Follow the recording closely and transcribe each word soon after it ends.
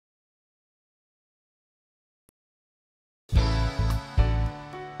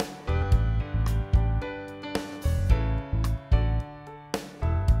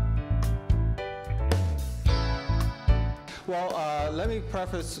Well, let me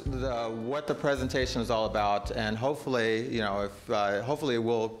preface what the presentation is all about, and hopefully, you know, hopefully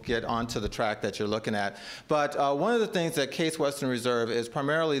we'll get onto the track that you're looking at. But one of the things that Case Western Reserve is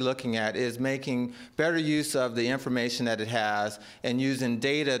primarily looking at is making better use of the information that it has and using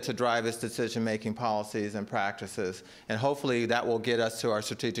data to drive its decision-making policies and practices. And hopefully that will get us to our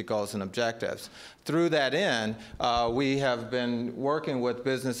strategic goals and objectives. Through that end, we have been working with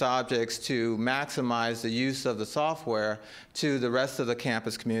business objects to maximize the use of the software to the rest of the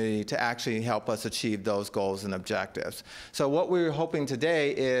campus community to actually help us achieve those goals and objectives. So what we're hoping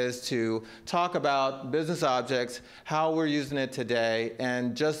today is to talk about business objects, how we're using it today,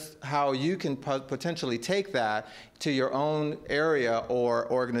 and just how you can potentially take that to your own area or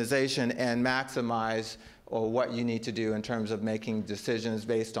organization and maximize or what you need to do in terms of making decisions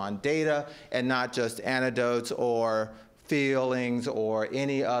based on data and not just anecdotes or feelings or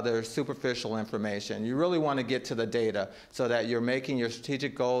any other superficial information. You really want to get to the data so that you're making your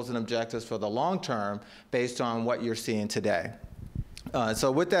strategic goals and objectives for the long term based on what you're seeing today.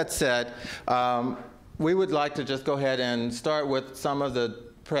 So with that said, we would like to just go ahead and start with some of the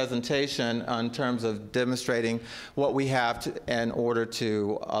presentation in terms of demonstrating what we have in order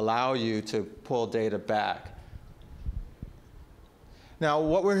to allow you to pull data back. Now,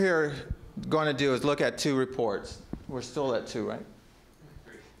 what we're here going to do is look at 2 reports. We're still at 2, right?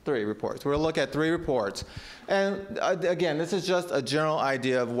 3 reports. We'll look at 3 reports. And again, this is just a general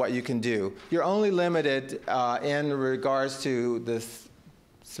idea of what you can do. You're only limited in regards to this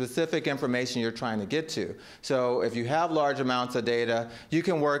specific information you're trying to get to. So if you have large amounts of data, you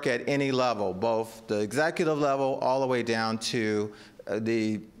can work at any level, both the executive level all the way down to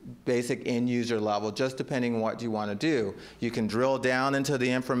the basic end user level, just depending on what you want to do. You can drill down into the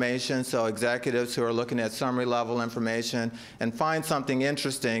information, so executives who are looking at summary level information and find something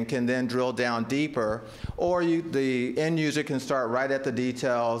interesting can then drill down deeper, or the end user can start right at the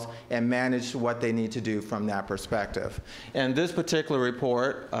details and manage what they need to do from that perspective. In this particular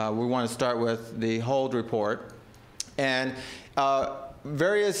report, we want to start with the hold report. And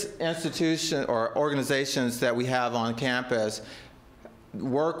various institutions or organizations that we have on campus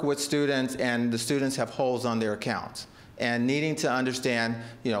work with students, and the students have holds on their accounts. And needing to understand,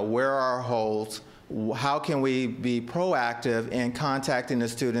 you know, where are our holds, how can we be proactive in contacting the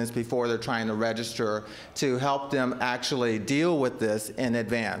students before they're trying to register to help them actually deal with this in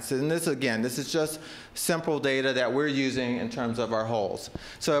advance. And this, again, this is just simple data that we're using in terms of our holds.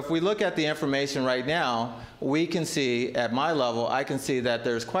 So if we look at the information right now, we can see, at my level, I can see that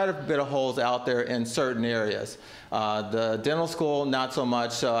there's quite a bit of holds out there in certain areas. The dental school, not so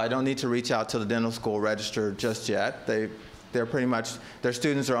much, so I don't need to reach out to the dental school register just yet. They're pretty much, their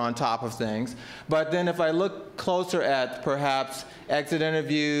students are on top of things. But then if I look closer at perhaps exit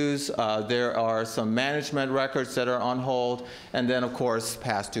interviews, there are some management records that are on hold, and then of course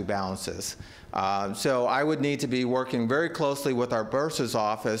past due balances. So I would need to be working very closely with our bursar's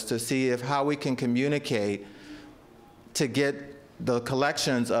office to see how we can communicate to get the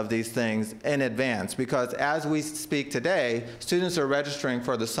collections of these things in advance, because as we speak today, students are registering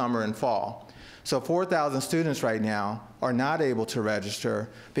for the summer and fall. So 4,000 students right now are not able to register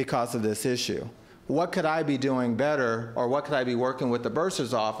because of this issue. What could I be doing better, or what could I be working with the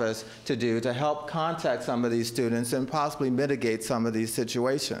bursar's office to do to help contact some of these students and possibly mitigate some of these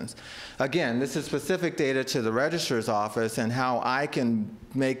situations? Again, this is specific data to the registrar's office and how I can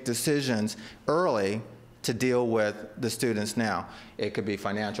make decisions early to deal with the students now. It could be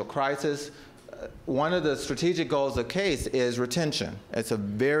financial crisis. One of the strategic goals of CASE is retention. It's a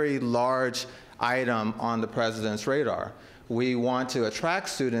very large item on the president's radar. We want to attract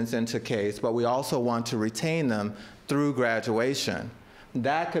students into CASE, but we also want to retain them through graduation.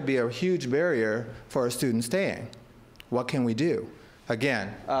 That could be a huge barrier for a student staying. What can we do?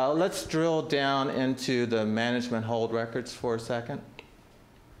 Again, let's drill down into the management hold records for a second.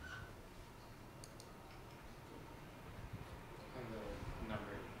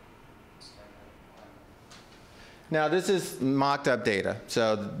 Now, this is mocked up data,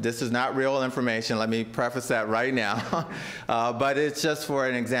 so this is not real information. Let me preface that right now. But it's just for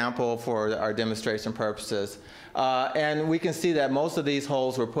an example for our demonstration purposes. And we can see that most of these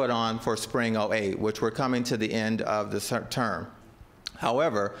holds were put on for spring '08, which we're coming to the end of the term.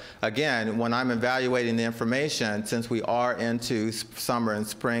 However, again, when I'm evaluating the information, since we are into summer and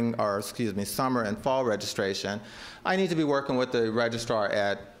spring, or excuse me, summer and fall registration, I need to be working with the registrar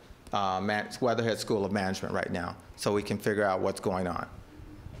at Weatherhead School of Management right now, so we can figure out what's going on.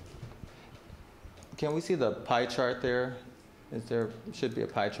 Can we see the pie chart there? Should be a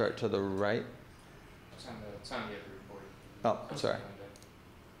pie chart to the right? It's on the other report. Oh, sorry.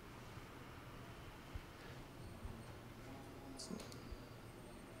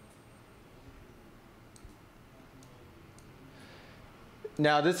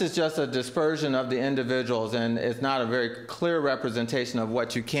 Now, this is just a dispersion of the individuals, and it's not a very clear representation of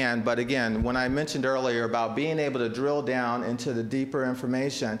what you can. But again, when I mentioned earlier about being able to drill down into the deeper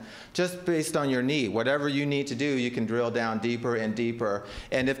information, just based on your need, whatever you need to do, you can drill down deeper and deeper.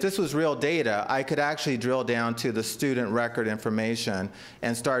 And if this was real data, I could actually drill down to the student record information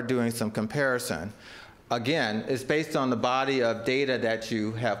and start doing some comparison. Again, it's based on the body of data that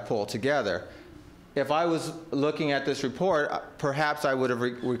you have pulled together. If I was looking at this report, perhaps I would have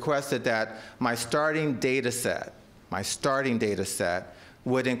requested that my starting data set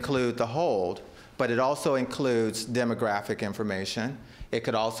would include the hold, but it also includes demographic information. It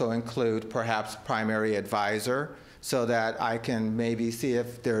could also include perhaps primary advisor, so that I can maybe see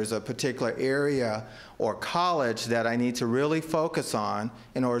if there's a particular area or college that I need to really focus on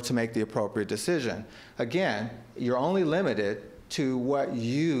in order to make the appropriate decision. Again, you're only limited to what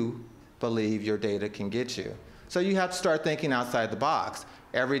you believe your data can get you. So you have to start thinking outside the box.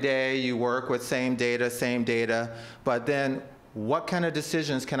 Every day you work with same data, but then what kind of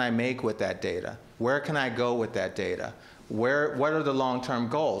decisions can I make with that data? Where can I go with that data? What are the long-term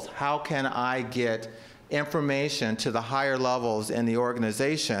goals? How can I get information to the higher levels in the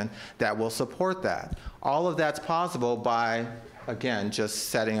organization that will support that? All of that's possible by, again, just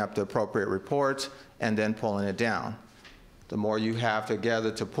setting up the appropriate reports and then pulling it down. The more you have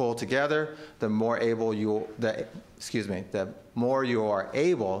together to pull together, the more you are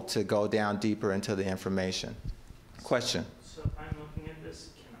able to go down deeper into the information. Question? So if I'm looking at this,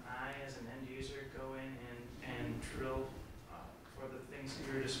 can I, as an end user, go in and drill for the things that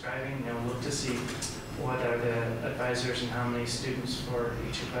you're describing? You know, look to see what are the advisors and how many students for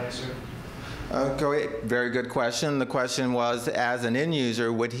each advisor? Great. Very good question. The question was, as an end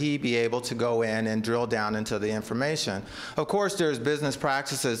user, would he be able to go in and drill down into the information? Of course, there's business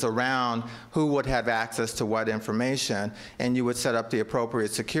practices around who would have access to what information, and you would set up the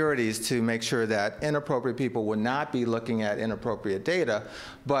appropriate securities to make sure that inappropriate people would not be looking at inappropriate data.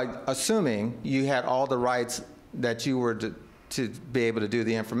 But assuming you had all the rights that you were to be able to do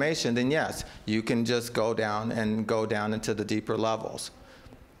the information, then yes, you can just go down into the deeper levels.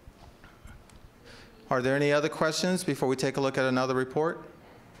 Are there any other questions before we take a look at another report?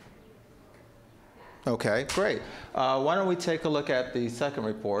 Okay, great. Why don't we take a look at the second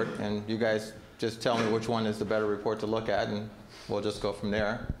report, and you guys just tell me which one is the better report to look at, and we'll just go from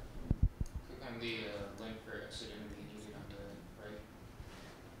there. Click on the link for exit interviews on the right.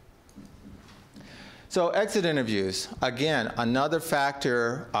 So exit interviews, again, another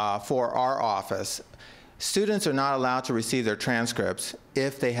factor for our office. Students are not allowed to receive their transcripts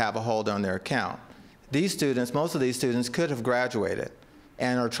if they have a hold on their account. These students, most of these students could have graduated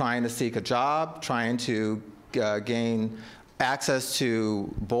and are trying to seek a job, trying to gain access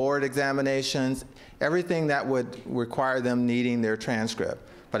to board examinations, everything that would require them needing their transcript.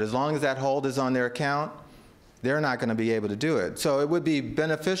 But as long as that hold is on their account, they're not going to be able to do it. So it would be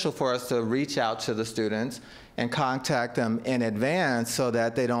beneficial for us to reach out to the students and contact them in advance so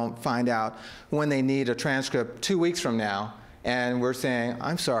that they don't find out when they need a transcript 2 weeks from now, and we're saying,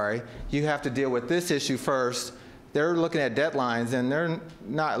 I'm sorry, you have to deal with this issue first. They're looking at deadlines, and they're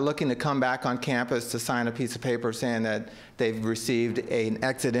not looking to come back on campus to sign a piece of paper saying that they've received an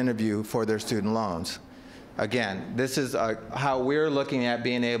exit interview for their student loans. Again, this is how we're looking at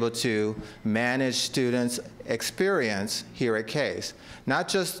being able to manage students' experience here at CASE. Not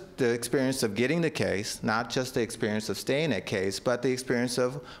just the experience of getting the CASE, not just the experience of staying at CASE, but the experience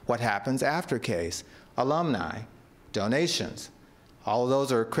of what happens after CASE. Alumni, donations. All of those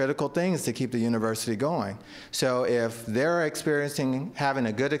are critical things to keep the university going. So if they're having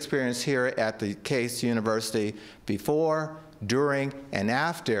a good experience here at the CASE University before, during, and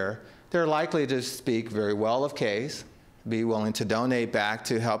after, they're likely to speak very well of CASE, be willing to donate back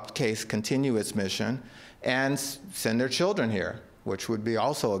to help CASE continue its mission, and send their children here, which would be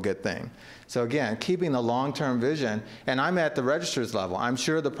also a good thing. So again, keeping the long-term vision, and I'm at the registrar's level. I'm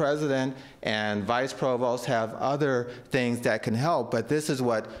sure the president and vice provost have other things that can help, but this is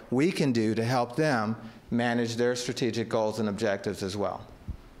what we can do to help them manage their strategic goals and objectives as well.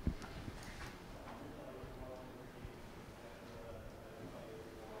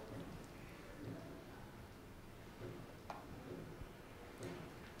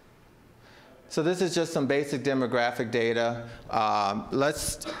 So this is just some basic demographic data.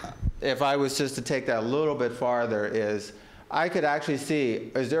 If I was just to take that a little bit farther, I could actually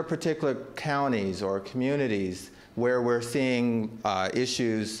see, is there particular counties or communities where we're seeing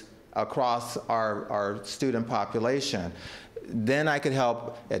issues across our student population? then I could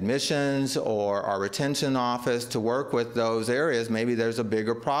help admissions or our retention office to work with those areas. Maybe there's a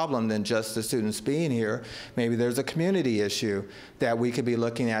bigger problem than just the students being here. Maybe there's a community issue that we could be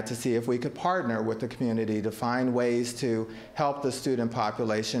looking at to see if we could partner with the community to find ways to help the student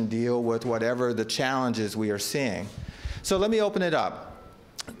population deal with whatever the challenges we are seeing. So let me open it up.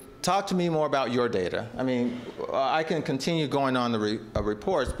 Talk to me more about your data. I mean, I can continue going on the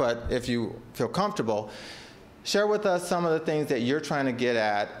reports, but if you feel comfortable, share with us some of the things that you're trying to get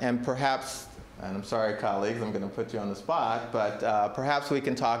at, and perhaps, and I'm sorry, colleagues, I'm going to put you on the spot, but perhaps we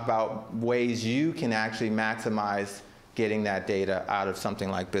can talk about ways you can actually maximize getting that data out of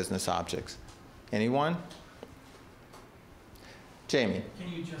something like business objects. Anyone? Jamie.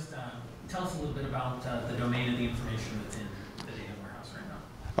 Can you just tell us a little bit about the domain of the information that's in the data warehouse right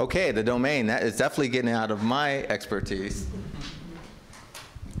now? Okay, the domain, that is definitely getting out of my expertise.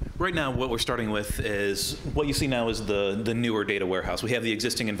 Right now, what we're starting with is, what you see now is the newer data warehouse. We have the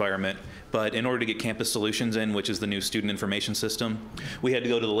existing environment, but in order to get Campus Solutions in, which is the new student information system, we had to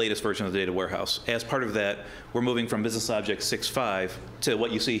go to the latest version of the data warehouse. As part of that, we're moving from Business Objects 6.5 to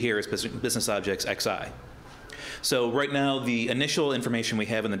what you see here is Business Objects XI. So right now, the initial information we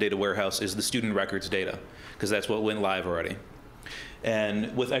have in the data warehouse is the student records data, because that's what went live already.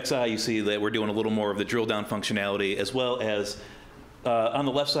 And with XI, you see that we're doing a little more of the drill down functionality, as well as on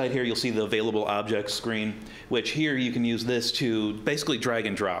the left side here, you'll see the available objects screen, which here you can use this to basically drag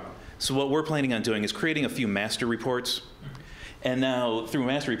and drop. So what we're planning on doing is creating a few master reports. And now through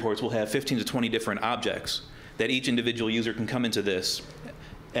master reports, we'll have 15 to 20 different objects that each individual user can come into this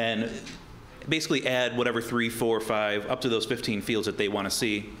and basically add whatever 3, 4, 5, up to those 15 fields that they want to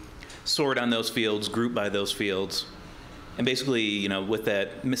see, sort on those fields, group by those fields. And basically, you know, with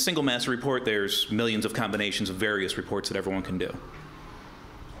that single master report, there's millions of combinations of various reports that everyone can do.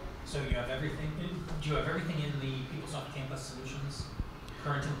 So you have everything do you have everything in the PeopleSoft Campus Solutions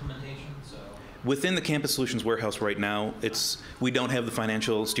current implementation? So within the Campus Solutions warehouse right now, we don't have the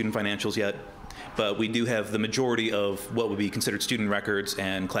student financials yet, but we do have the majority of what would be considered student records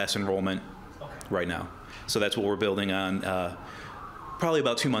and class enrollment right now. So that's what we're building on, probably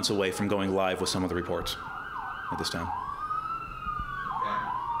about 2 months away from going live with some of the reports at this time. Okay.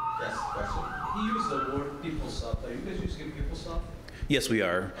 Yes, question? He used the word PeopleSoft. Are you guys using PeopleSoft? Yes, we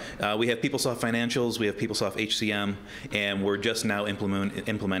are. We have PeopleSoft Financials, we have PeopleSoft HCM, and we're just now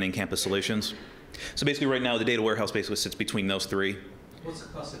implementing Campus Solutions. So basically right now, the data warehouse basically sits between those three. What's the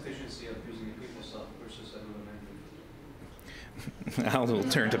cost efficiency of using PeopleSoft versus another method? I'll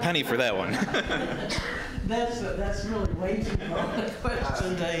turn to Penny for that one. That's really way too long a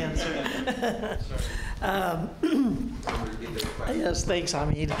question to answer. Yes, thanks,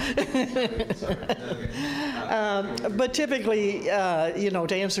 Hamid. But typically, you know,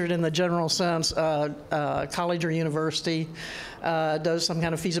 to answer it in the general sense, college or university does some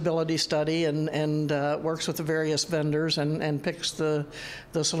kind of feasibility study and works with the various vendors and picks the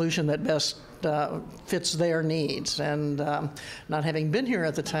solution that best fits their needs. And not having been here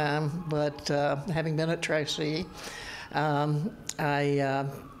at the time, but having been at Tri-C,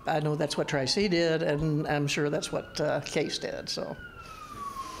 I know that's what Tri-C did, and I'm sure that's what Case did. So.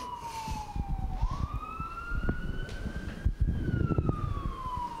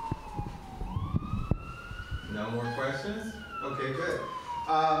 No more questions? Okay, good.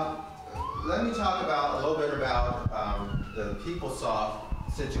 Let me talk a little bit about the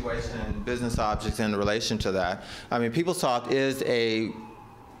PeopleSoft situation and business objects in relation to that. I mean, PeopleSoft is a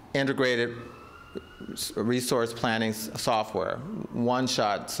integrated resource planning software,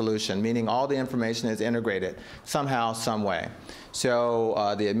 one-shot solution, meaning all the information is integrated somehow, some way.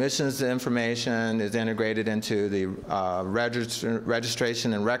 So the admissions information is integrated into the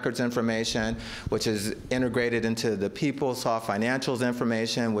registration and records information, which is integrated into the PeopleSoft financials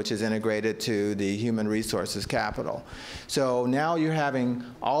information, which is integrated to the human resources capital. So now you're having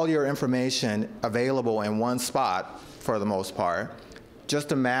all your information available in one spot for the most part.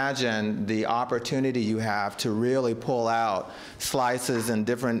 Just imagine the opportunity you have to really pull out slices and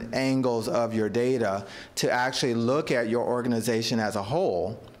different angles of your data to actually look at your organization as a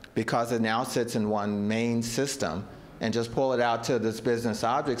whole, because it now sits in one main system, and just pull it out to this business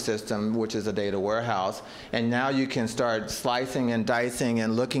object system, which is a data warehouse. And now you can start slicing and dicing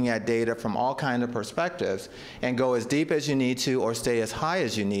and looking at data from all kinds of perspectives and go as deep as you need to or stay as high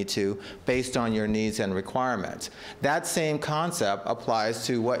as you need to based on your needs and requirements. That same concept applies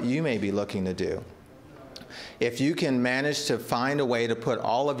to what you may be looking to do. If you can manage to find a way to put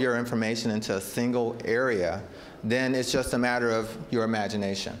all of your information into a single area, then it's just a matter of your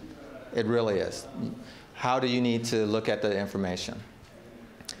imagination. It really is. How do you need to look at the information?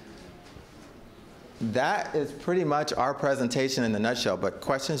 that is pretty much our presentation in a nutshell. But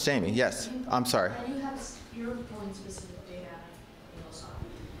questions, Jamie? Yes, I'm sorry. When you have, you're pulling specific data out of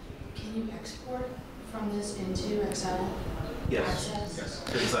MuleSoft, can you export from this into Excel? Yes. Access? Yes.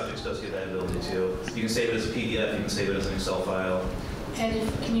 Business Objects does give that ability too. You can save it as a PDF, you can save it as an Excel file.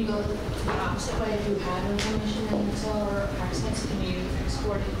 And can you go the opposite way if you have information in Excel or Access, can you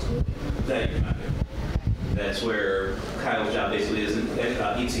export it too? That you cannot do. That's where Kyle's job basically is.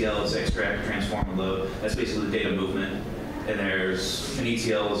 ETL is extract, transform, and load. That's basically the data movement. And there's an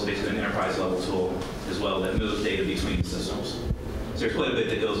ETL is basically an enterprise level tool as well that moves data between systems. So there's quite a bit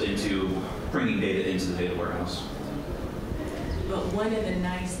that goes into bringing data into the data warehouse. But one of the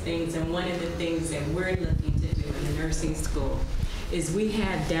nice things and one of the things that we're looking to do in the nursing school is we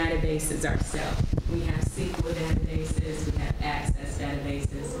have databases ourselves. We have SQL databases, we have Access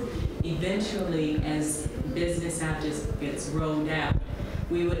databases. Eventually, as Business Objects gets rolled out,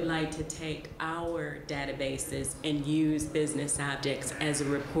 we would like to take our databases and use Business Objects as a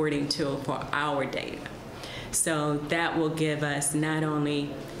reporting tool for our data. So that will give us not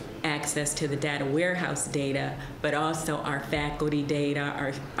only access to the data warehouse data, but also our faculty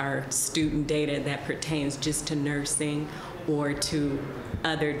data, our student data that pertains just to nursing or to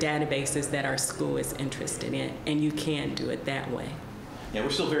other databases that our school is interested in, and you can do it that way. Yeah,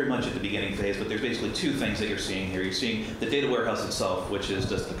 we're still very much at the beginning phase, but there's basically two things that you're seeing here. You're seeing the data warehouse itself, which is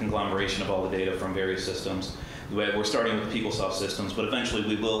just the conglomeration of all the data from various systems. We're starting with PeopleSoft systems, but eventually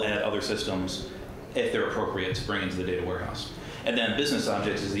we will add other systems if they're appropriate to bring into the data warehouse. And then Business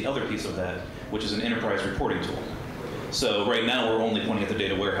Objects is the other piece of that, which is an enterprise reporting tool. So right now we're only pointing at the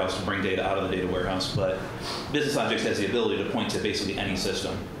data warehouse to bring data out of the data warehouse, but Business Objects has the ability to point to basically any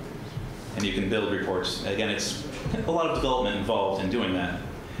system. And you can build reports. Again, it's a lot of development involved in doing that,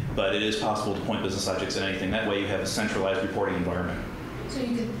 but it is possible to point Business Objects at anything. That way you have a centralized reporting environment. So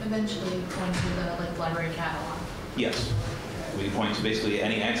you could eventually point to the library catalog? Yes. We can point to basically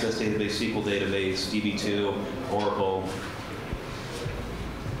any Access database, SQL database, DB2, Oracle,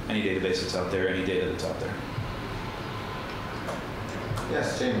 any database that's out there, any data that's out there.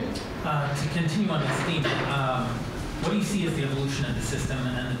 Yes, Jamie. To continue on this theme, what do you see as the evolution of the system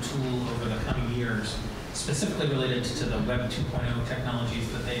and the tool over the coming years, specifically related to the Web 2.0 technologies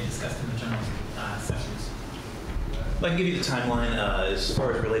that they discussed in the general sessions? I can give you the timeline as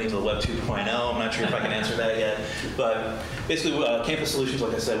far as relating to the Web 2.0. I'm not sure if I can answer that yet. But basically, Campus Solutions,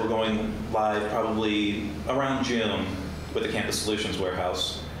 like I said, we're going live probably around June with the Campus Solutions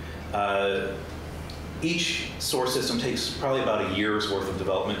warehouse. Each source system takes probably about a year's worth of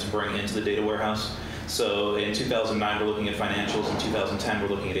development to bring into the data warehouse. So in 2009, we're looking at financials. In 2010, we're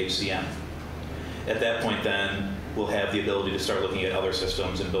looking at HCM. At that point, then, we'll have the ability to start looking at other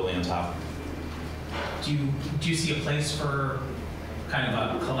systems and building on top. Do you see a place for kind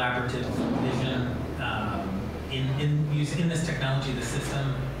of a collaborative vision in this technology, the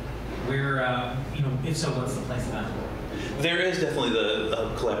system? Where, if so, what's the place of that? There is definitely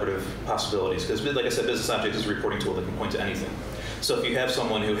the collaborative possibilities, because like I said, Business Objects is a reporting tool that can point to anything. So if you have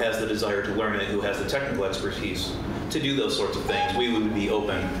someone who has the desire to learn it, who has the technical expertise to do those sorts of things, we would be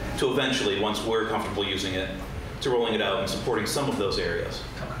open to eventually, once we're comfortable using it, to rolling it out and supporting some of those areas.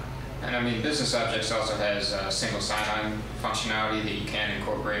 And I mean, Business Objects also has single sign-on functionality that you can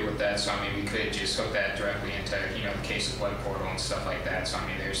incorporate with that. So I mean, we could just hook that directly into, the case of web portal and stuff like that. So I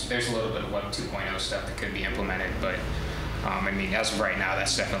mean, there's a little bit of Web 2.0 stuff that could be implemented, but I mean, as of right now,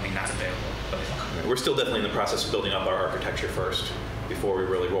 that's definitely not available. But we're still definitely in the process of building up our architecture first before we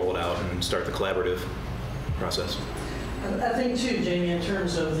really roll it out and start the collaborative process. I think too, Jamie, in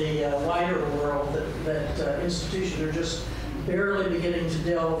terms of the wider world, that institutions are just barely beginning to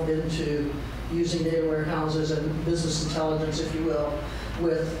delve into using data warehouses and business intelligence, if you will,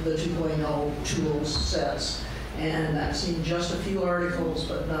 with the 2.0 tools sets. And I've seen just a few articles,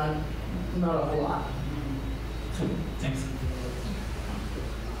 but not a whole lot. Thanks.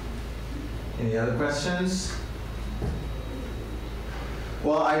 Any other questions?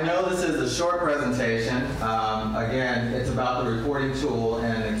 Well, I know this is a short presentation. Again, it's about the reporting tool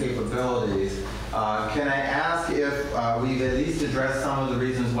and the capabilities. Can I ask if we've at least addressed some of the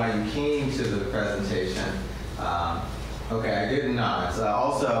reasons why you came to the presentation? Okay, I did not.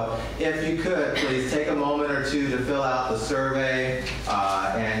 Also, if you could, please take a moment or two to fill out the survey,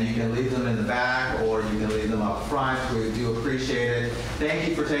 and you can leave them in the back or you can leave them up front. We do appreciate it. Thank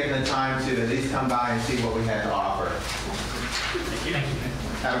you for taking the time to at least come by and see what we had to offer. Thank you.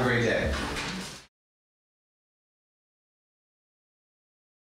 Have a great day.